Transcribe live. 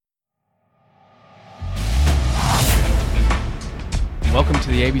Welcome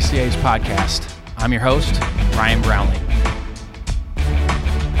to the ABCA's Podcast. I'm your host, Ryan Brownlee.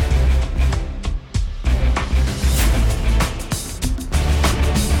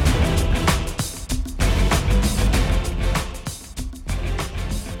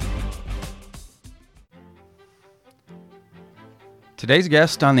 Today's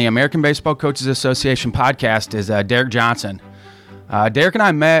guest on the American Baseball Coaches Association podcast is Derek Johnson. Derek and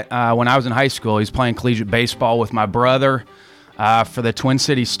I met when I was in high school. He's playing collegiate baseball with my brother for the Twin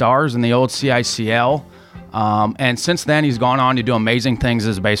City Stars in the old CICL. And since then, he's gone on to do amazing things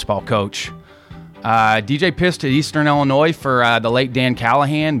as a baseball coach. DJ pitched at Eastern Illinois for the late Dan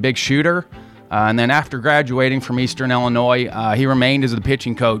Callahan, big shooter. And then after graduating from Eastern Illinois, he remained as the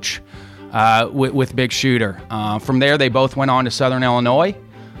pitching coach with Big Shooter. From there, they both went on to Southern Illinois.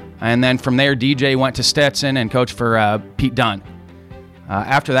 And then from there, DJ went to Stetson and coached for Pete Dunn.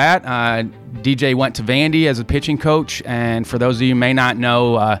 After that, DJ went to Vandy as a pitching coach. And for those of you who may not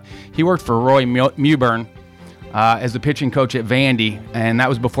know, he worked for Roy Mewburn as the pitching coach at Vandy. And that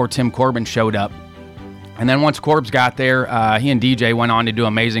was before Tim Corbin showed up. And then once Corbs got there, he and DJ went on to do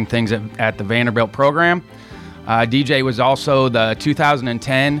amazing things at the Vanderbilt program. DJ was also the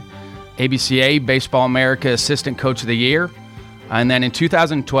 2010 ABCA Baseball America Assistant Coach of the Year. And then in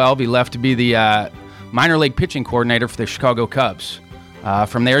 2012, he left to be the minor league pitching coordinator for the Chicago Cubs.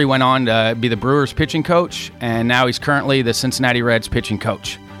 From there, he went on to be the Brewers pitching coach, and now he's currently the Cincinnati Reds pitching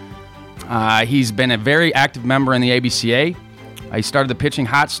coach. He's been a very active member in the ABCA. He started the pitching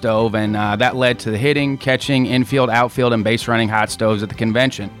hot stove, and that led to the hitting, catching, infield, outfield, and base running hot stoves at the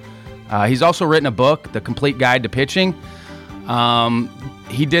convention. He's also written a book, The Complete Guide to Pitching.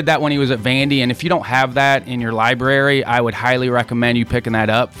 He did that when he was at Vandy, and if you don't have that in your library, I would highly recommend you picking that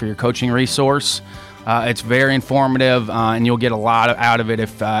up for your coaching resource. It's very informative, and you'll get a lot out of it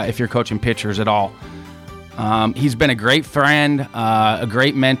if you're coaching pitchers at all. He's been a great friend, a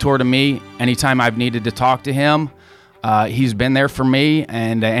great mentor to me. Anytime I've needed to talk to him, he's been there for me,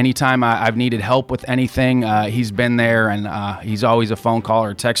 and anytime I've needed help with anything, he's been there, and he's always a phone call or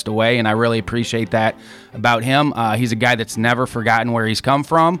a text away, and I really appreciate that about him. He's a guy that's never forgotten where he's come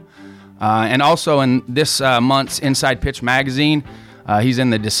from. And also in this month's Inside Pitch magazine, he's in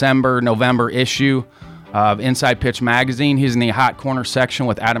the November issue of Inside Pitch magazine. He's in the Hot Corner section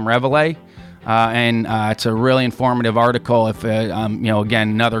with Adam Revelay, and it's a really informative article. Again,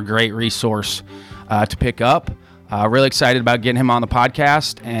 another great resource to pick up. Really excited about getting him on the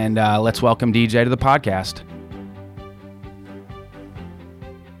podcast, and let's welcome DJ to the podcast.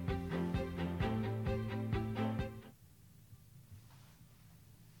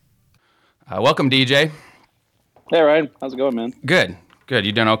 Welcome, DJ. Hey, Ryan. How's it going, man? Good.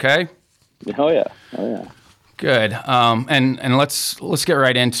 You doing okay? Oh, yeah. Good. And let's get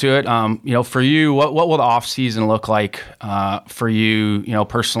right into it. For you, what will the off season look like for you?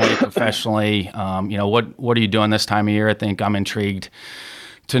 Personally, professionally. What are you doing this time of year? I think I'm intrigued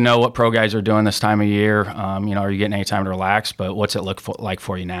to know what pro guys are doing this time of year. Are you getting any time to relax? But what's it look like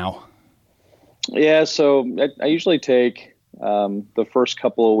for you now? Yeah. So I usually take the first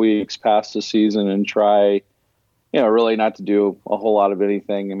couple of weeks past the season and try, really not to do a whole lot of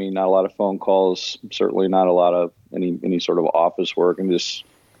anything. I mean, not a lot of phone calls, certainly not a lot of any sort of office work, and just,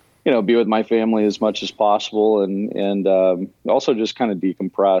 be with my family as much as possible, and also just kind of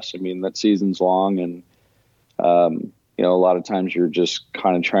decompress. I mean, that season's long, and, a lot of times you're just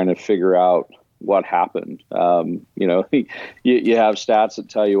kind of trying to figure out what happened. You have stats that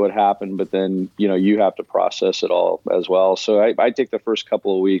tell you what happened, but then, you have to process it all as well. So I take the first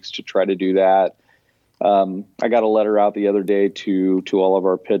couple of weeks to try to do that. I got a letter out the other day to all of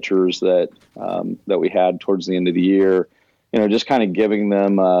our pitchers that we had towards the end of the year, just kind of giving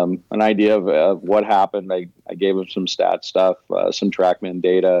them an idea of what happened. I gave them some stat stuff, some TrackMan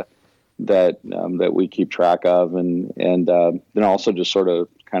data that we keep track of, and then also just sort of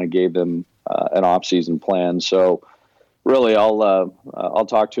kind of gave them an off-season plan. So really, I'll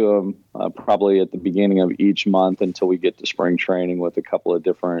talk to them probably at the beginning of each month until we get to spring training with a couple of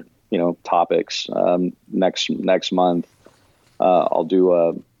different topics. Next month, I'll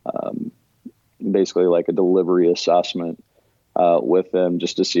do basically like a delivery assessment with them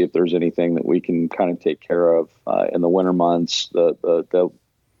just to see if there's anything that we can kind of take care of in the winter months. The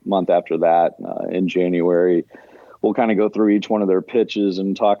month after that, in January, we'll kind of go through each one of their pitches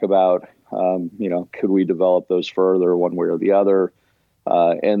and talk about, could we develop those further one way or the other?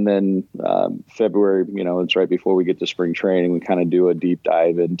 And then February, it's right before we get to spring training, we kind of do a deep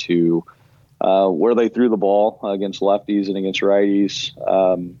dive into where they threw the ball against lefties and against righties,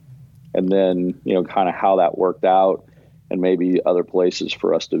 and then, kind of how that worked out, and maybe other places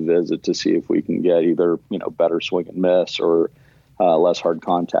for us to visit to see if we can get either, better swing and miss, or less hard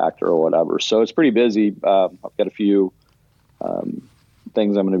contact or whatever. So it's pretty busy. I've got a few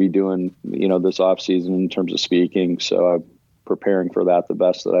things I'm going to be doing, this off season in terms of speaking. So I'm preparing for that the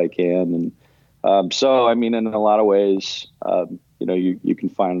best that I can. And so, I mean, in a lot of ways, you can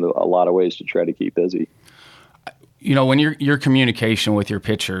find a lot of ways to try to keep busy. When your communication with your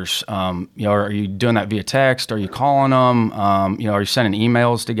pitchers, are you doing that via text? Are you calling them? Are you sending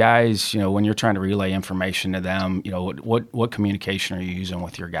emails to guys? When you're trying to relay information to them, what communication are you using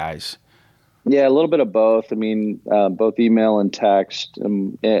with your guys? Yeah, a little bit of both. I mean, both email and text.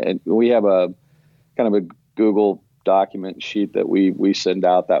 And we have a kind of a Google document sheet that we send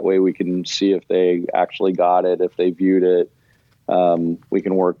out. That way we can see if they actually got it, if they viewed it. We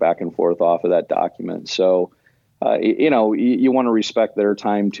can work back and forth off of that document. So, you want to respect their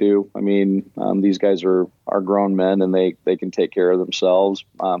time too. I mean, these guys are grown men and they can take care of themselves.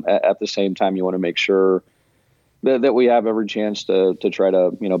 At the same time, you want to make sure that we have every chance to try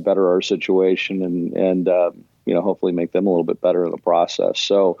to, better our situation and hopefully make them a little bit better in the process.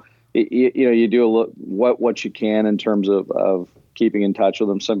 So, you do what you can in terms of keeping in touch with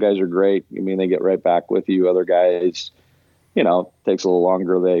them. Some guys are great. I mean, they get right back with you. Other guys, takes a little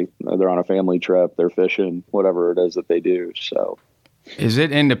longer. They're on a family trip, they're fishing, whatever it is that they do. So, is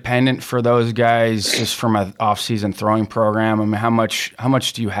it independent for those guys just from an off-season throwing program? I mean, how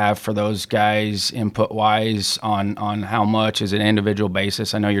much do you have for those guys input-wise on how much? Is it individual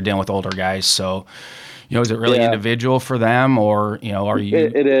basis? I know you're dealing with older guys, so is it really individual for them, or are you?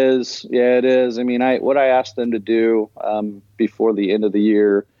 It is. Yeah, it is. I mean, what I asked them to do before the end of the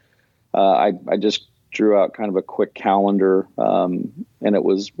year, I just drew out kind of a quick calendar, and it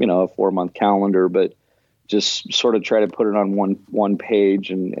was a 4-month calendar, but just sort of try to put it on one page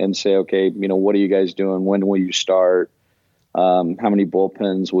and say, okay, what are you guys doing? When will you start? How many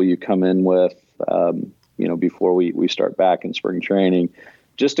bullpens will you come in with, before we start back in spring training,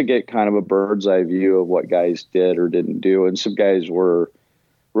 just to get kind of a bird's eye view of what guys did or didn't do. And some guys were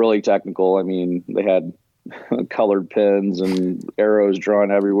really technical. I mean, they had colored pins and arrows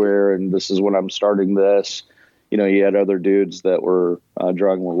drawn everywhere, and this is when I'm starting this. You had other dudes that were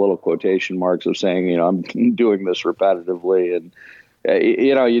drawing little quotation marks of saying, I'm doing this repetitively. And,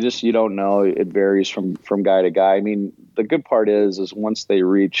 you don't know. It varies from guy to guy. I mean, the good part is once they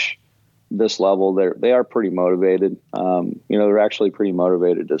reach this level, they are pretty motivated. They're actually pretty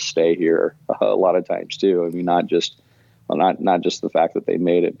motivated to stay here a lot of times too. I mean, not just the fact that they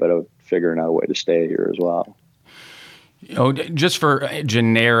made it, but figuring out a way to stay here as well. Just for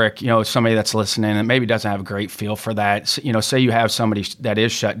generic, somebody that's listening and maybe doesn't have a great feel for that, say you have somebody that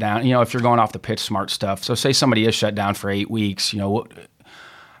is shut down, if you're going off the pitch smart stuff. So say somebody is shut down for 8 weeks,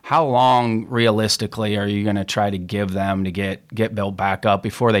 how long realistically are you going to try to give them to get built back up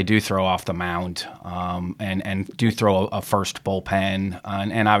before they do throw off the mound, and do throw a first bullpen,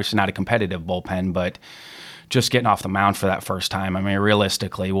 and obviously not a competitive bullpen, but just getting off the mound for that first time? I mean,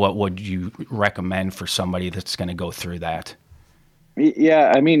 realistically, what would you recommend for somebody that's going to go through that?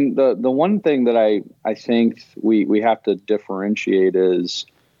 Yeah, I mean, the one thing that I think we have to differentiate is,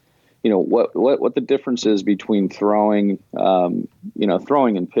 what the difference is between throwing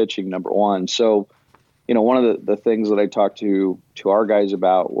and pitching, number one. So, one of the things that I talked to our guys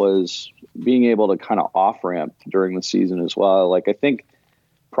about was being able to kind of off ramp during the season as well. Like, I think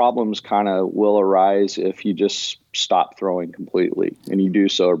problems kind of will arise if you just stop throwing completely and you do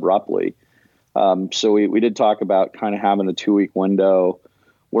so abruptly. So we did talk about kind of having a 2-week window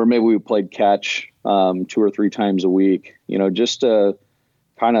where maybe we played catch 2 or 3 times a week, just to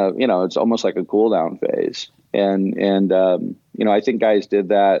kind of, it's almost like a cool down phase. And I think guys did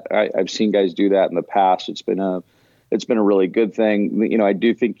that. I've seen guys do that in the past. It's been a really good thing. I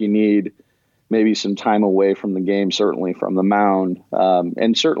do think you need maybe some time away from the game, certainly from the mound,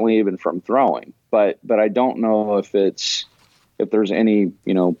 and certainly even from throwing. But I don't know if there's any,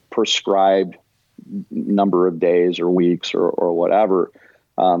 prescribed number of days or weeks or whatever.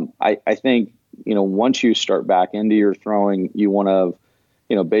 I think, once you start back into your throwing, you want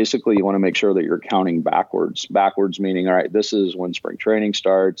to, basically you want to make sure that you're counting backwards meaning, all right, this is when spring training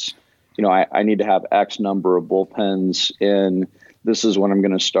starts. I need to have X number of bullpens in. This is when I'm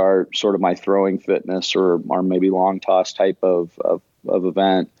going to start sort of my throwing fitness or maybe long toss type of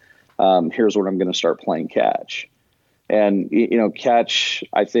event. Here's when I'm going to start playing catch. And, catch,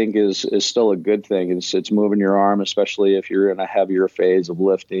 I think, is still a good thing. It's moving your arm, especially if you're in a heavier phase of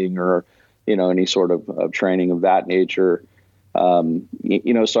lifting or, any sort of training of that nature.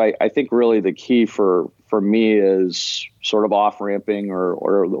 So I think really the key for me is sort of off ramping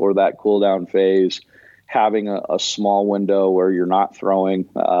or that cool down phase, having a small window where you're not throwing,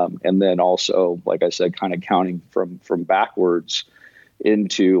 and then also, like I said, kind of counting from backwards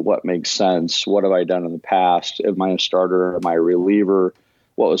into what makes sense. What have I done in the past? Am I a starter? Am I a reliever?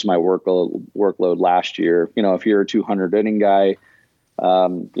 What was my workload last year? If you're a 200 inning guy,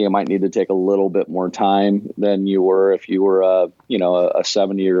 you might need to take a little bit more time than you were if you were a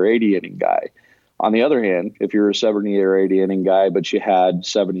 70 or 80 inning guy. On the other hand, if you're a 70 or 80 inning guy, but you had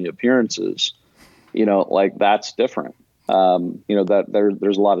 70 appearances, that's different. That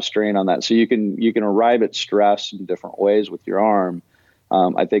there's a lot of strain on that. So you can arrive at stress in different ways with your arm.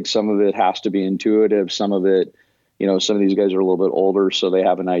 I think some of it has to be intuitive. Some of it, some of these guys are a little bit older, so they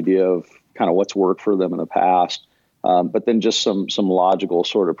have an idea of kind of what's worked for them in the past. But then just some logical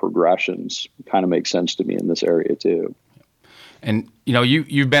sort of progressions kind of make sense to me in this area too. And,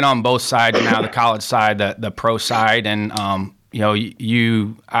 you've been on both sides now, the college side, the pro side, and,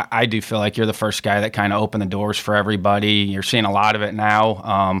 I do feel like you're the first guy that kind of opened the doors for everybody. You're seeing a lot of it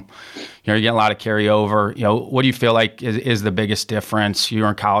now. You're getting a lot of carryover. What do you feel like is the biggest difference? You were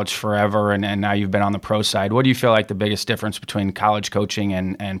in college forever, and now you've been on the pro side. What do you feel like the biggest difference between college coaching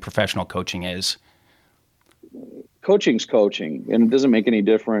and professional coaching is? Coaching's coaching, and it doesn't make any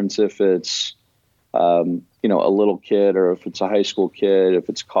difference if it's, a little kid or if it's a high school kid, if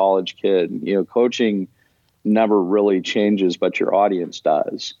it's a college kid. Coaching never really changes, but your audience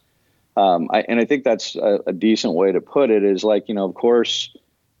does. I think that's a decent way to put it is of course,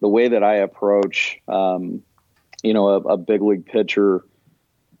 the way that I approach, a big league pitcher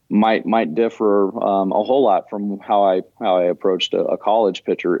might differ a whole lot from how I approached a college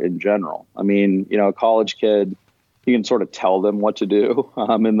pitcher in general. I mean, a college kid, you can sort of tell them what to do,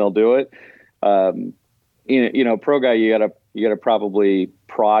 and they'll do it. Pro guy, you gotta probably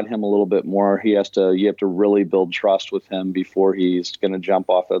prod him a little bit more. You have to really build trust with him before he's going to jump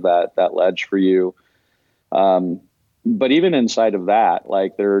off of that ledge for you. But even inside of that,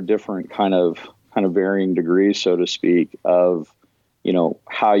 there are different kind of varying degrees, so to speak, of,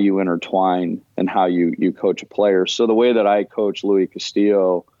 how you intertwine and how you coach a player. So the way that I coach Louis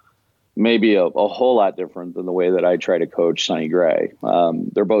Castillo may be a whole lot different than the way that I try to coach Sonny Gray.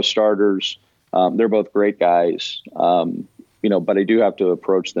 They're both starters. They're both great guys. But I do have to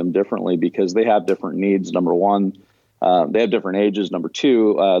approach them differently because they have different needs. Number one, they have different ages. Number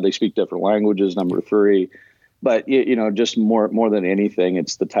two, they speak different languages. Number three, but just more than anything,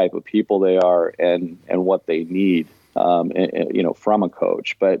 it's the type of people they are and what they need, from a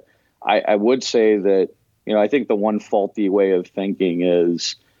coach. But I would say that, I think the one faulty way of thinking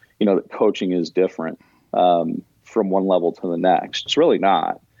is, that coaching is different from one level to the next. It's really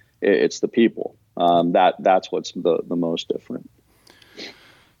not. It's the people. That's what's the most different.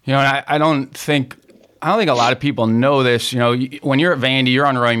 And I don't think a lot of people know this. When you're at Vandy, you're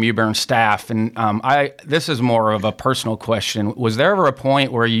on Roy Mewburn's staff, and this is more of a personal question. Was there ever a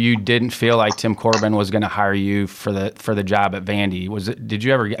point where you didn't feel like Tim Corbin was going to hire you for the job at Vandy? Did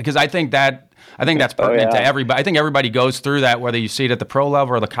you ever? Because I think that's pertinent to everybody. I think everybody goes through that, whether you see it at the pro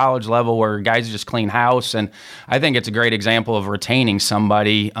level or the college level, where guys just clean house. And I think it's a great example of retaining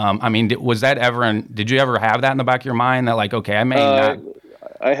somebody. Was that ever? Did you ever have that in the back of your mind that okay, I may not?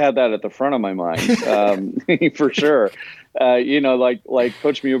 I had that at the front of my mind, for sure. Like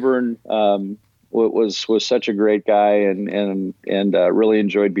Coach Mewburn was such a great guy, and really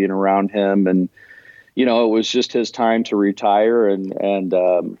enjoyed being around him. And it was just his time to retire, and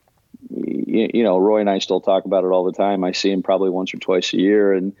Roy and I still talk about it all the time. I see him probably once or twice a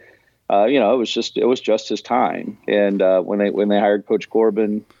year, and it was just his time. And when they hired Coach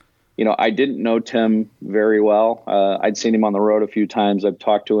Corbin, I didn't know Tim very well. I'd seen him on the road a few times. I've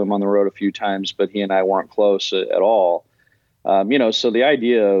talked to him on the road a few times, but he and I weren't close at all. So the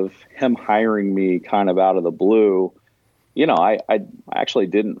idea of him hiring me kind of out of the blue, I actually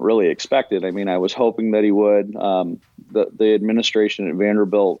didn't really expect it. I mean, I was hoping that he would. The administration at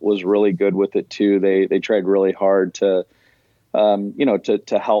Vanderbilt was really good with it too. They tried really hard to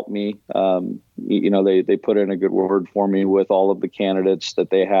help me. They put in a good word for me with all of the candidates that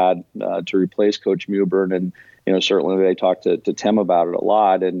they had to replace Coach Mewburn. And, certainly they talked to Tim about it a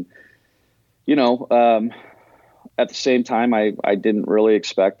lot. And, at the same time, I didn't really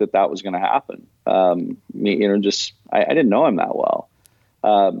expect that was going to happen. I didn't know him that well.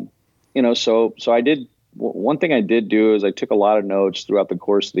 So I did. One thing I did do is I took a lot of notes throughout the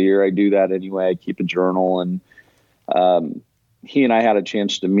course of the year. I do that anyway. I keep a journal, and he and I had a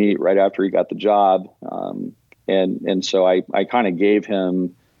chance to meet right after he got the job. And so I kind of gave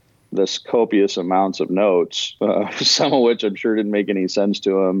him this copious amounts of notes, some of which I'm sure didn't make any sense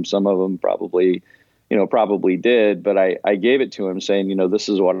to him. Some of them probably did, but I gave it to him saying, this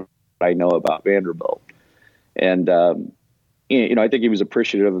is what I know about Vanderbilt. And, I think he was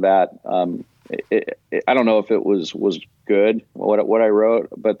appreciative of that. I don't know if it was good, what I wrote,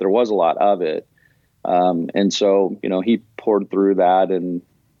 but there was a lot of it. And so, he poured through that, and,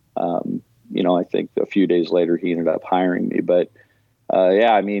 I think a few days later he ended up hiring me. But,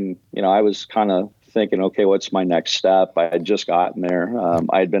 I was kind of thinking, okay, what's my next step? I had just gotten there.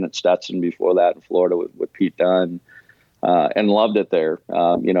 I had been at Stetson before that in Florida with Pete Dunn, and loved it there.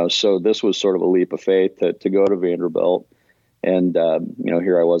 So this was sort of a leap of faith to go to Vanderbilt. And,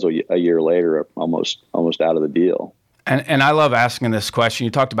 here I was a year later, almost out of the deal. And I love asking this question. You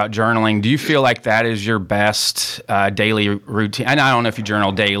talked about journaling. Do you feel like that is your best daily routine? And I don't know if you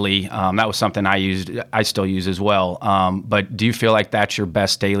journal daily. That was something I still use as well. But do you feel like that's your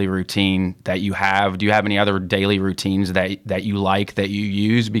best daily routine that you have? Do you have any other daily routines that you like, that you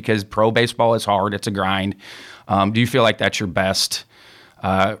use? Because pro baseball is hard. It's a grind. Do you feel like that's your best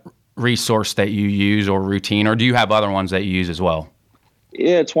resource that you use, or routine? Or do you have other ones that you use as well?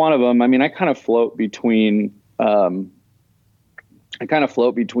 Yeah, it's one of them. I mean, I kind of float between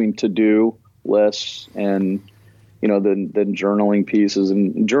to-do lists and, the journaling pieces.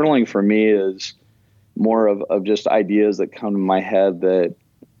 And journaling for me is more of just ideas that come to my head that,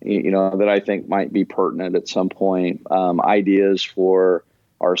 that I think might be pertinent at some point. Ideas for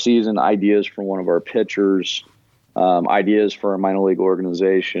our season, ideas for one of our pitchers, ideas for a minor league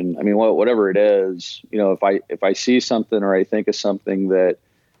organization. I mean, whatever it is, if I see something or I think of something that,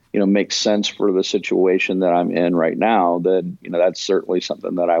 makes sense for the situation that I'm in right now, then, that's certainly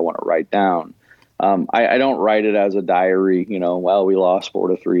something that I want to write down. I don't write it as a diary, well, we lost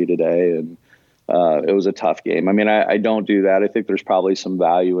 4-3 today and it was a tough game. I mean, I don't do that. I think there's probably some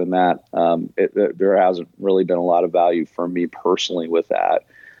value in that. There hasn't really been a lot of value for me personally with that.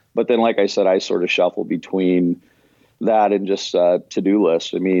 But then, like I said, I sort of shuffle between that and just to-do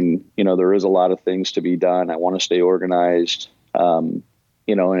lists. I mean, there is a lot of things to be done. I want to stay organized. And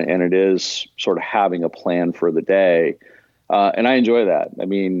it is sort of having a plan for the day. And I enjoy that. I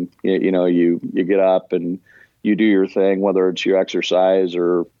mean, you get up and you do your thing, whether it's you exercise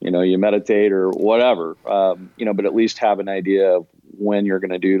or, you meditate or whatever, but at least have an idea of when you're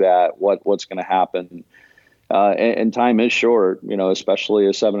going to do that, what's going to happen. And time is short, especially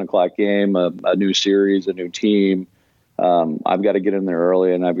a 7:00 game, a new series, a new team. I've got to get in there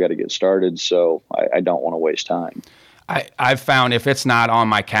early and I've got to get started. So I don't want to waste time. I've found if it's not on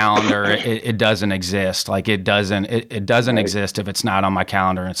my calendar, it doesn't exist. Like it doesn't right. exist if it's not on my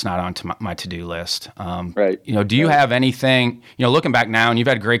calendar and it's not on my to-do list. Right. Do you have anything, looking back now, and you've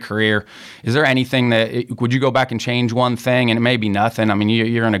had a great career, is there anything would you go back and change one thing? And it may be nothing. I mean,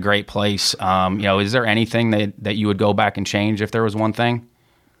 you're in a great place. Is there anything that you would go back and change if there was one thing?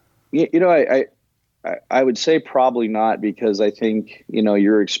 I would say probably not, because I think,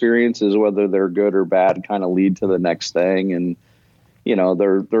 your experiences, whether they're good or bad, kind of lead to the next thing. And,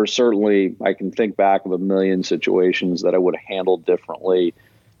 there's certainly, I can think back of a million situations that I would have handled differently.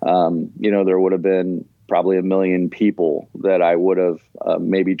 There would have been probably a million people that I would have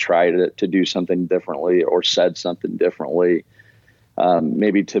maybe tried to do something differently or said something differently,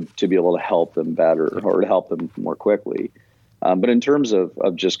 maybe to be able to help them better or to help them more quickly. But in terms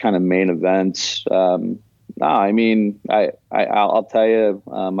of just kind of main events, I'll tell you,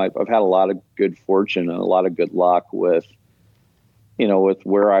 I've had a lot of good fortune and a lot of good luck with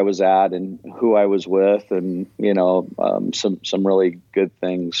where I was at and who I was with, and some really good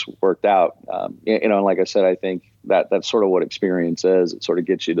things worked out. And like I said, I think that's sort of what experience is. It sort of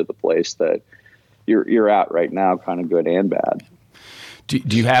gets you to the place that you're at right now, kind of good and bad.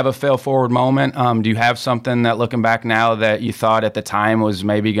 Do you have a fail forward moment? Do you have something that, looking back now, that you thought at the time was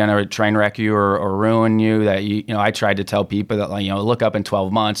maybe going to train wreck you or ruin you? That I tried to tell people that, look up in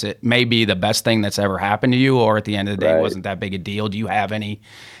 12 months, it may be the best thing that's ever happened to you, or at the end of the day, It wasn't that big a deal. Do you have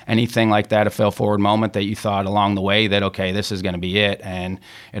anything like that, a fail forward moment that you thought along the way that, okay, this is going to be it, and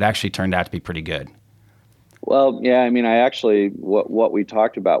it actually turned out to be pretty good? Well, yeah, I mean, I actually, what we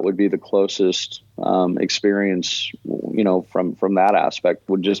talked about would be the closest experience, from that aspect,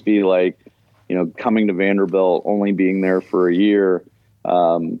 would just be like, coming to Vanderbilt, only being there for a year,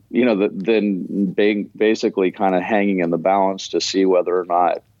 then being basically kind of hanging in the balance to see whether or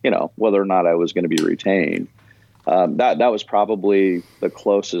not I was going to be retained. That was probably the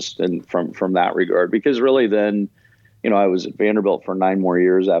closest from that regard, because really then, I was at Vanderbilt for 9 more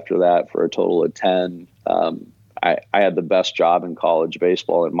years after that, for a total of 10. I had the best job in college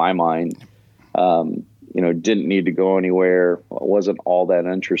baseball in my mind. Didn't need to go anywhere. Wasn't all that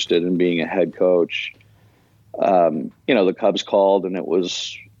interested in being a head coach. The Cubs called, and it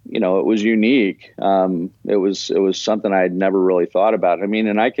was unique. It was something I had never really thought about. I mean,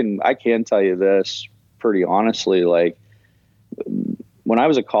 and I can tell you this pretty honestly, like when I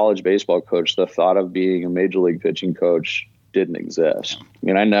was a college baseball coach, the thought of being a major league pitching coach didn't exist. I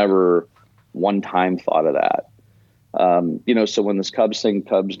mean, I never one time thought of that. So when this Cubs thing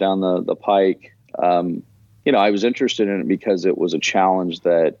comes down the pike, I was interested in it because it was a challenge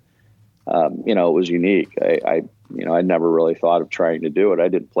that, it was unique. I'd never really thought of trying to do it. I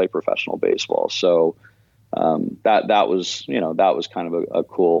didn't play professional baseball. So, that was kind of a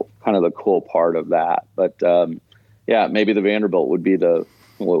cool, the cool part of that. But, maybe the Vanderbilt would be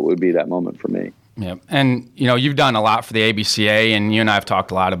that moment for me. Yeah. And, you've done a lot for the ABCA, and you and I have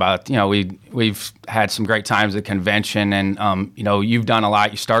talked a lot about, we've had some great times at convention, and, you've done a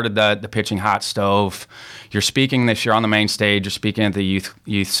lot. You started the pitching hot stove. You're speaking this year on the main stage. You're speaking at the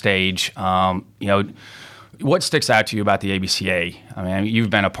youth stage. What sticks out to you about the ABCA? I mean, you've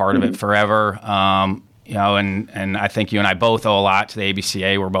been a part of it forever. And I think you and I both owe a lot to the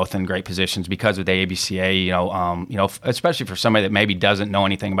ABCA. We're both in great positions because of the ABCA, especially for somebody that maybe doesn't know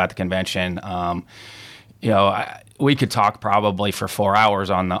anything about the convention. We could talk probably for 4 hours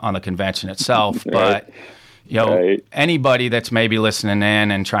on the convention itself, but right. Anybody that's maybe listening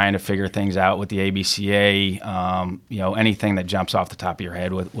in and trying to figure things out with the ABCA, anything that jumps off the top of your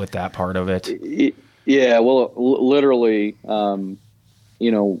head with that part of it. Yeah, well, literally, when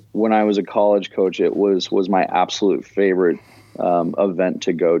I was a college coach, it was my absolute favorite event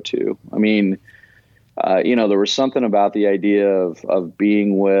to go to. I mean, there was something about the idea of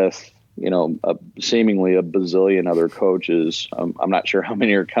being with, seemingly a bazillion other coaches. I'm not sure how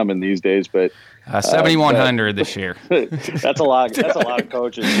many are coming these days, but 7,100 this year. That's a lot. That's a lot of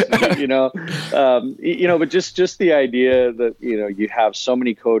coaches, but just the idea that, you have so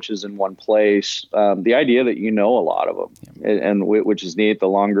many coaches in one place, the idea that, a lot of them and which is neat. The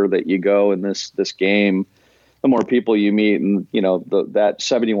longer that you go in this game, the more people you meet, and, that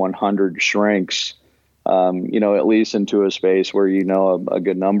 7,100 shrinks, at least into a space where, a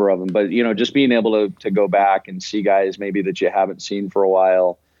good number of them, but, just being able to go back and see guys maybe that you haven't seen for a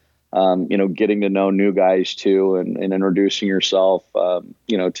while, getting to know new guys too, and introducing yourself,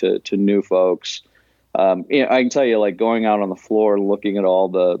 to new folks. I can tell you, like, going out on the floor and looking at all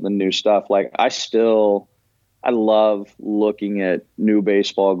the new stuff, like I love looking at new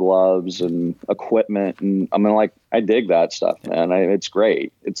baseball gloves and equipment. And I mean, like, I dig that stuff, man. It's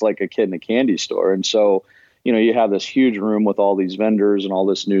great. It's like a kid in a candy store. And so, you have this huge room with all these vendors and all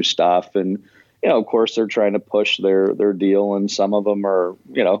this new stuff. And, of course, they're trying to push their deal, and some of them are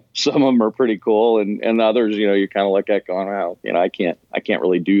pretty cool, and others, you kind of look at going, wow, I can't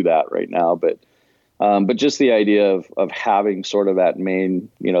really do that right now. But just the idea of having sort of that main,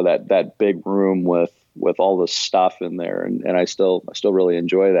 that big room with all the stuff in there, and I still really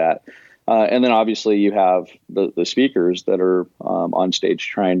enjoy that. And then obviously you have the speakers that are on stage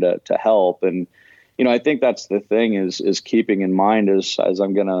trying to help. And, I think that's the thing is keeping in mind as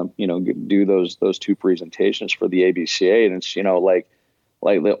I'm going to, do those two presentations for the ABCA. And it's,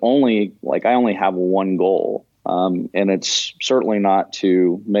 I only have one goal. And it's certainly not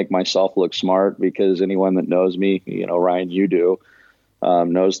to make myself look smart, because anyone that knows me, Ryan, you do,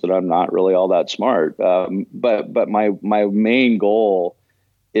 knows that I'm not really all that smart. But my main goal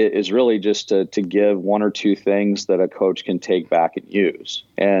is really just to give one or two things that a coach can take back and use.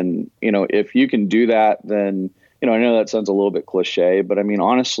 And, if you can do that, then, I know that sounds a little bit cliche, but I mean,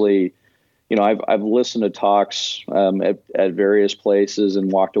 honestly, I've listened to talks at various places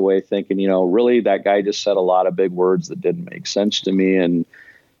and walked away thinking, really that guy just said a lot of big words that didn't make sense to me. And,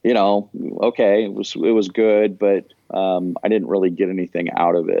 okay, it was good, but I didn't really get anything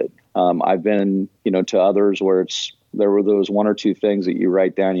out of it. I've been, to others where there were those one or two things that you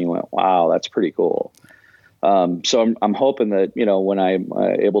write down and you went, wow, that's pretty cool. So I'm hoping that, when I'm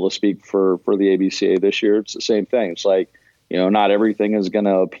able to speak for the ABCA this year, it's the same thing. It's like, not everything is going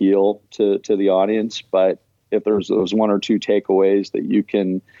to appeal to the audience, but if there's those one or two takeaways that you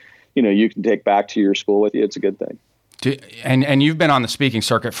can take back to your school with you, it's a good thing. And you've been on the speaking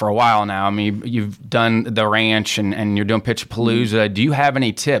circuit for a while now. I mean, you've done the ranch and you're doing Pitchapalooza. Do you have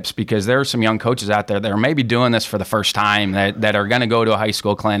any tips? Because there are some young coaches out there that are maybe doing this for the first time that are going to go to a high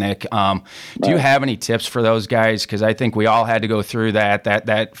school clinic. Do you have any tips for those guys? Because I think we all had to go through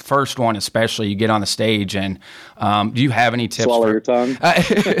that first one, especially. You get on the stage, and do you have any tips? Swallow your tongue.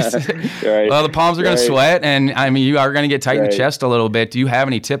 Right. Well, the palms are going to sweat, and I mean, you are going to get tight in the chest a little bit. Do you have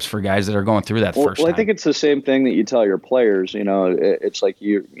any tips for guys that are going through that first time? Well, I think it's the same thing that you tell your players. It's like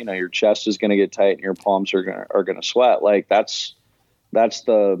your chest is going to get tight and your palms are going to sweat. Like that's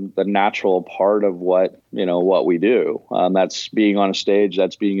the natural part of what we do. That's being on a stage.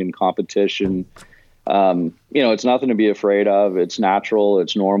 That's being in competition. It's nothing to be afraid of. It's natural.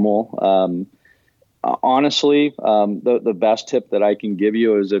 It's normal. Honestly, the best tip that I can give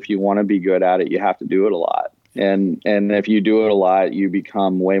you is if you want to be good at it, you have to do it a lot. And if you do it a lot, you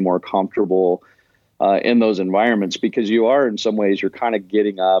become way more comfortable in those environments, because you are, in some ways, you're kind of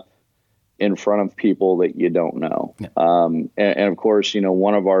getting up in front of people that you don't know. Yeah. And of course,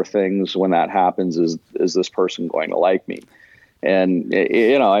 one of our things when that happens is this person going to like me? And,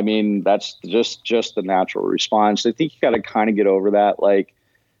 that's just the natural response. I think you got to kind of get over that. Like,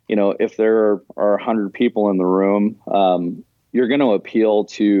 if there are 100 people in the room, you're going to appeal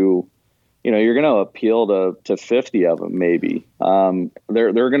to, to 50 of them, maybe.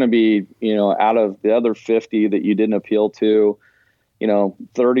 They're going to be, out of the other 50 that you didn't appeal to,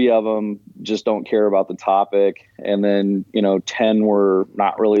 30 of them just don't care about the topic. And then, 10 were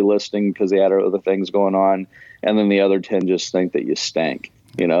not really listening because they had other things going on. And then the other 10 just think that you stink.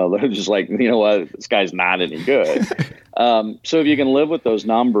 They're just like, what, this guy's not any good. So if you can live with those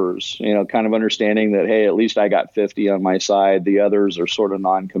numbers, kind of understanding that, hey, at least I got 50 on my side. The others are sort of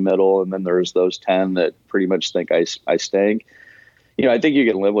non-committal. And then there's those 10 that pretty much think I stink. I think you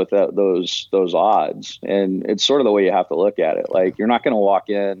can live with those odds. And it's sort of the way you have to look at it. Like, you're not going to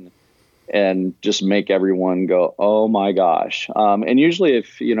walk in and just make everyone go, oh my gosh. And usually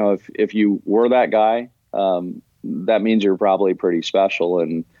if you were that guy, that means you're probably pretty special.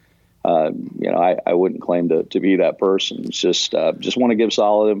 And, I wouldn't claim to be that person. It's just want to give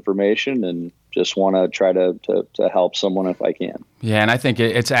solid information and just want to try to help someone if I can. Yeah, and I think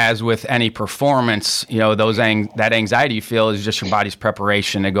it's as with any performance, that anxiety you feel is just your body's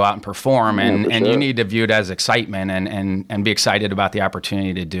preparation to go out and perform, and sure. And you need to view it as excitement and be excited about the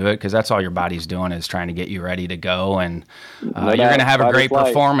opportunity to do it, because that's all your body's doing, is trying to get you ready to go, and you're going to have a great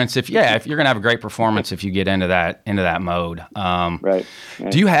performance if you're going to have a great performance if you get into that mode. Right.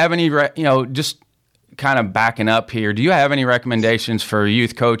 Do you have any just kind of backing up here, do you have any recommendations for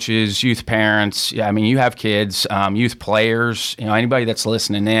youth coaches, youth parents? Yeah, I mean, you have kids, youth players, anybody that's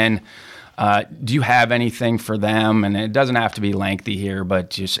listening in. Do you have anything for them? And it doesn't have to be lengthy here, but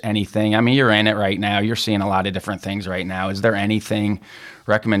just anything. I mean, you're in it right now. You're seeing a lot of different things right now. Is there anything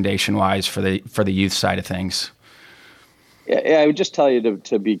recommendation-wise for the youth side of things? Yeah, I would just tell you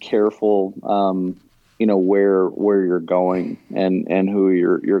to be careful, where you're going and who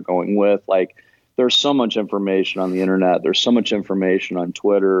you're going with. Like, there's so much information on the internet. There's so much information on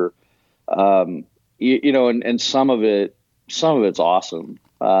Twitter, and some of it's awesome.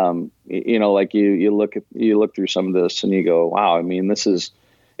 Like you look through some of this and you go, wow, I mean,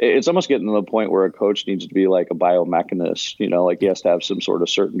 it's almost getting to the point where a coach needs to be like a biomechanist, like he has to have some sort of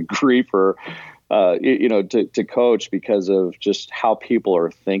certain degree for, to coach, because of just how people are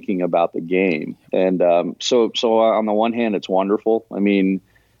thinking about the game. And so on the one hand, it's wonderful. I mean,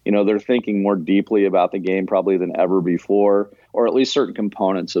 they're thinking more deeply about the game probably than ever before, or at least certain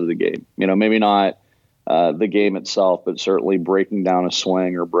components of the game. Maybe not the game itself, but certainly breaking down a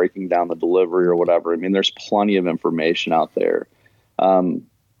swing or breaking down the delivery or whatever. I mean, there's plenty of information out there.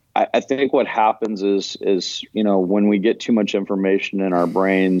 I think what happens is when we get too much information in our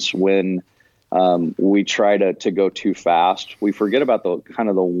brains, when we try to go too fast, we forget about the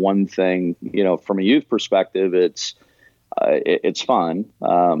one thing. From a youth perspective, it's fun,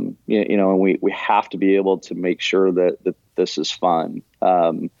 and we have to be able to make sure that this is fun.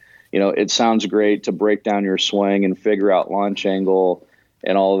 It sounds great to break down your swing and figure out launch angle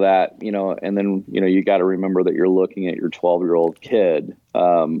and all of that, and then, you got to remember that you're looking at your 12-year-old kid,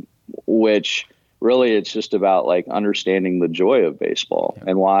 which really it's just about like understanding the joy of baseball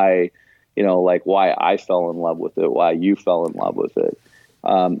and why, why I fell in love with it, why you fell in love with it.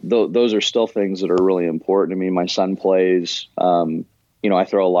 Those are still things that are really important to me. My son plays, I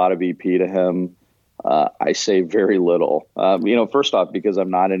throw a lot of EP to him. I say very little, first off, because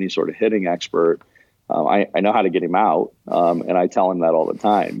I'm not any sort of hitting expert. I know how to get him out. And I tell him that all the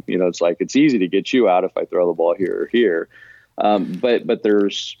time. It's like, it's easy to get you out if I throw the ball here or here. But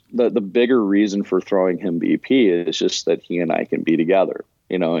there's the bigger reason for throwing him BP is just that he and I can be together.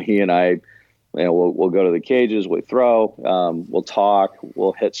 He and I, we'll go to the cages, we throw, we'll talk,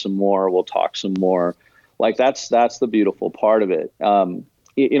 we'll hit some more, we'll talk some more. Like that's the beautiful part of it.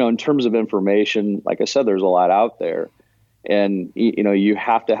 In terms of information, like I said, there's a lot out there, and you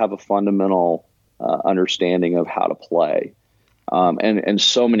have to have a fundamental understanding of how to play. And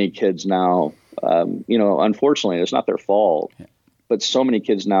so many kids now, unfortunately, it's not their fault, but so many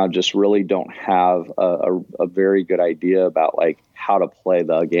kids now just really don't have a very good idea about like how to play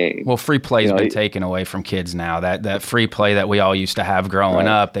the game. Well, free play's been taken away from kids now. That free play that we all used to have growing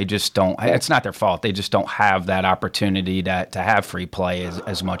up, they just don't. It's not their fault. They just don't have that opportunity to have free play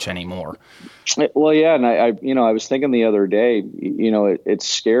as much anymore. Well, yeah, and I was thinking the other day, it's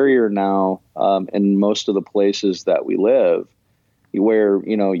scarier now in most of the places that we live, where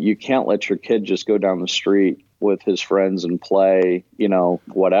you can't let your kid just go down the street with his friends and play,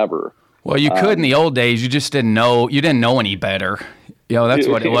 whatever. Well, you could in the old days. You just didn't know. You didn't know any better. That's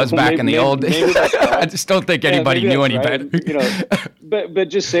what it was back in the old days. I just don't think anybody knew any better. But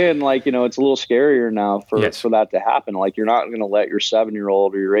just saying, like, it's a little scarier now for that to happen. Like, you're not going to let your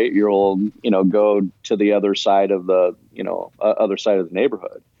 7-year-old or your 8-year-old, go to the other side of the, other side of the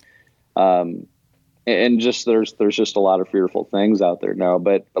neighborhood. And just there's just a lot of fearful things out there now.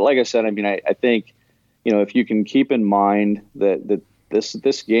 But like I said, I think, if you can keep in mind that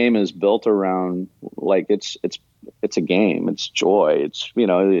this game is built around, like, it's a game, it's joy. It's,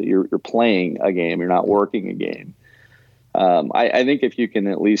 you're playing a game, you're not working a game. I think if you can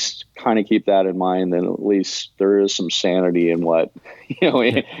at least kind of keep that in mind, then at least there is some sanity in what,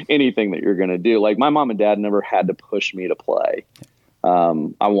 anything that you're going to do. Like, my mom and dad never had to push me to play.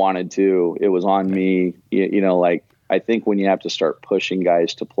 I wanted to, it was on me, like, I think when you have to start pushing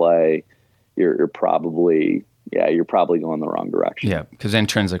guys to play, you're probably going the wrong direction. Yeah, because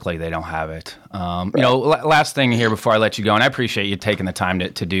intrinsically they don't have it. Right. Last thing here before I let you go, and I appreciate you taking the time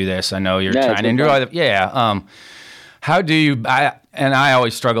to do this. I know you're trying to enjoy it. How do you? I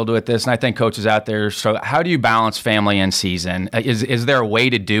always struggled with this, and I think coaches out there struggle. How do you balance family and season? Is there a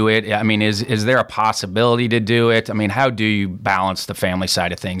way to do it? Is there a possibility to do it? How do you balance the family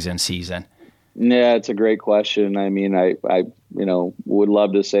side of things in season? Yeah, it's a great question. I would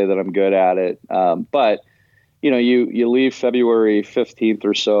love to say that I'm good at it, but you leave February 15th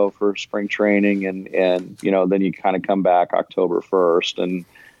or so for spring training, and then you kind of come back October 1st,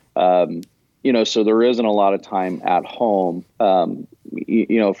 and so there isn't a lot of time at home.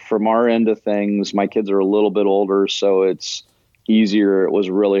 From our end of things, my kids are a little bit older, so it's easier. It was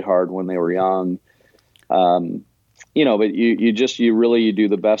really hard when they were young. But you really do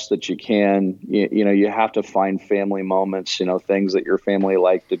the best that you can. You have to find family moments, things that your family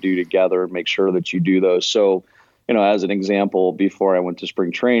like to do together, and make sure that you do those. So, as an example, before I went to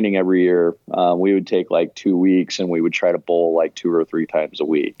spring training every year, we would take like 2 weeks and we would try to bowl like 2 or 3 times a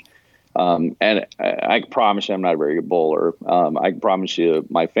week. And I promise you I'm not a very good bowler. I promise you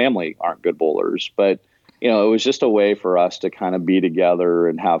my family aren't good bowlers, but it was just a way for us to kind of be together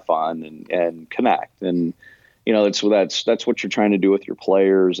and have fun and connect. And, that's what you're trying to do with your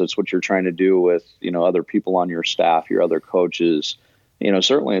players. That's what you're trying to do with, other people on your staff, your other coaches.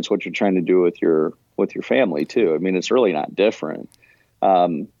 Certainly it's what you're trying to do with your family too. It's really not different.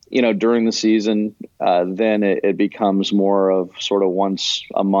 During the season, then it becomes more of sort of once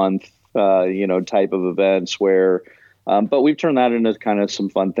a month, type of events where, but we've turned that into kind of some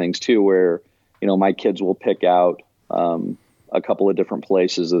fun things too, where, my kids will pick out, a couple of different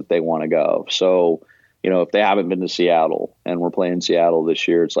places that they want to go. So, if they haven't been to Seattle and we're playing Seattle this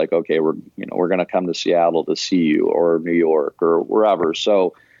year, it's like, okay, we're going to come to Seattle to see you, or New York or wherever.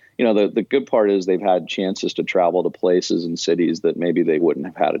 So, the good part is they've had chances to travel to places and cities that maybe they wouldn't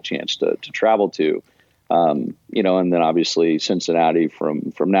have had a chance to travel to. And then obviously Cincinnati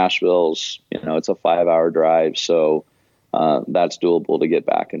from Nashville's, it's a 5-hour drive. So, that's doable to get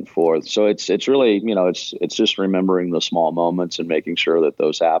back and forth. So it's really, it's just remembering the small moments and making sure that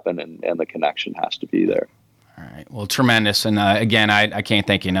those happen, and the connection has to be there. All right. Well, tremendous. And again, I can't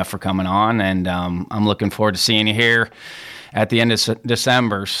thank you enough for coming on, and I'm looking forward to seeing you here at the end of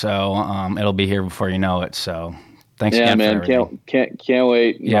December. So it'll be here before you know it. So thanks again. Yeah, man. Can't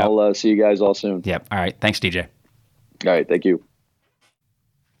wait. Yep. I'll see you guys all soon. Yep. All right. Thanks, DJ. All right. Thank you.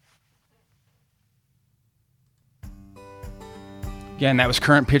 Again, that was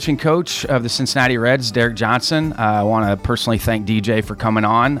current pitching coach of the Cincinnati Reds, Derek Johnson. I want to personally thank DJ for coming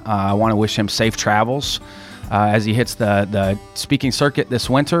on. I want to wish him safe travels as he hits the speaking circuit this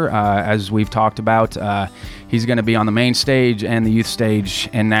winter. As we've talked about, he's going to be on the main stage and the youth stage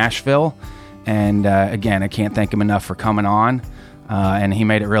in Nashville. And again, I can't thank him enough for coming on. And he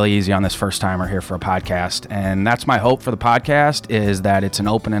made it really easy on this first-timer here for a podcast. And that's my hope for the podcast, is that it's an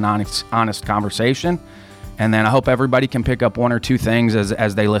open and honest conversation. And then I hope everybody can pick up 1 or 2 things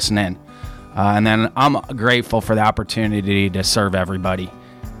as they listen in. And then I'm grateful for the opportunity to serve everybody.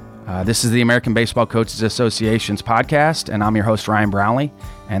 This is the American Baseball Coaches Association's podcast, and I'm your host, Ryan Brownlee.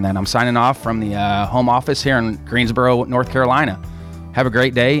 And then I'm signing off from the home office here in Greensboro, North Carolina. Have a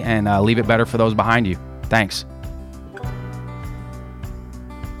great day, and leave it better for those behind you. Thanks.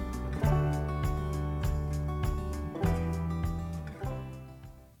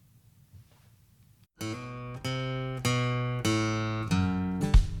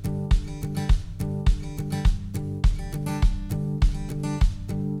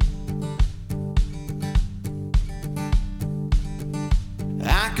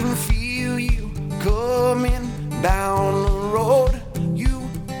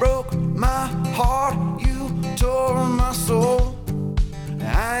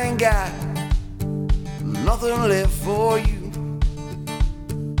 nothing left for you.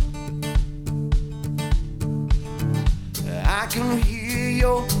 I can hear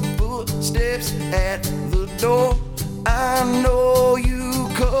your footsteps at the door. I know you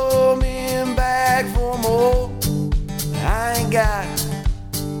coming back for more. I ain't got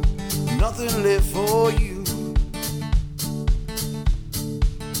nothing left for you.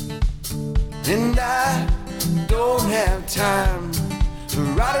 And I don't have time to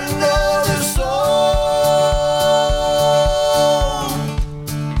write another song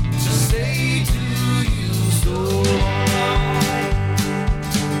to say to you so long.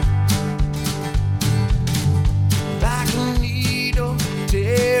 Like a needle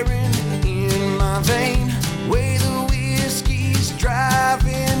tearing in my vein, way the whiskey's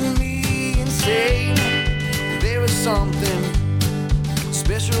driving me insane. There is something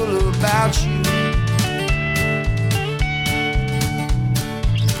special about you.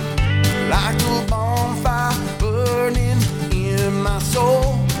 Like a bonfire burning in my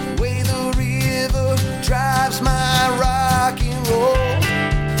soul, way the river drives my rock and roll.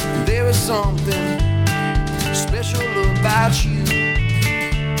 There is something special about you.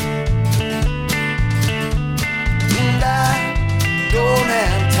 And I don't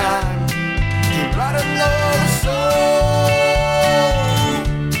have time to write another song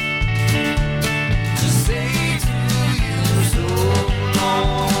to say to you so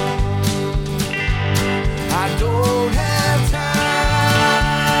long. I don't have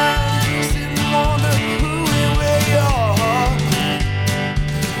time to sit and wonder who and where you are.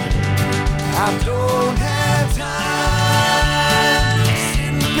 I don't have time to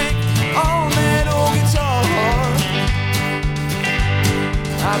sit and pick on that old guitar.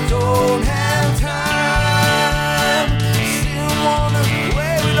 I don't have time to sit and wonder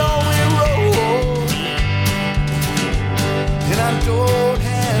where it all went wrong. And I don't have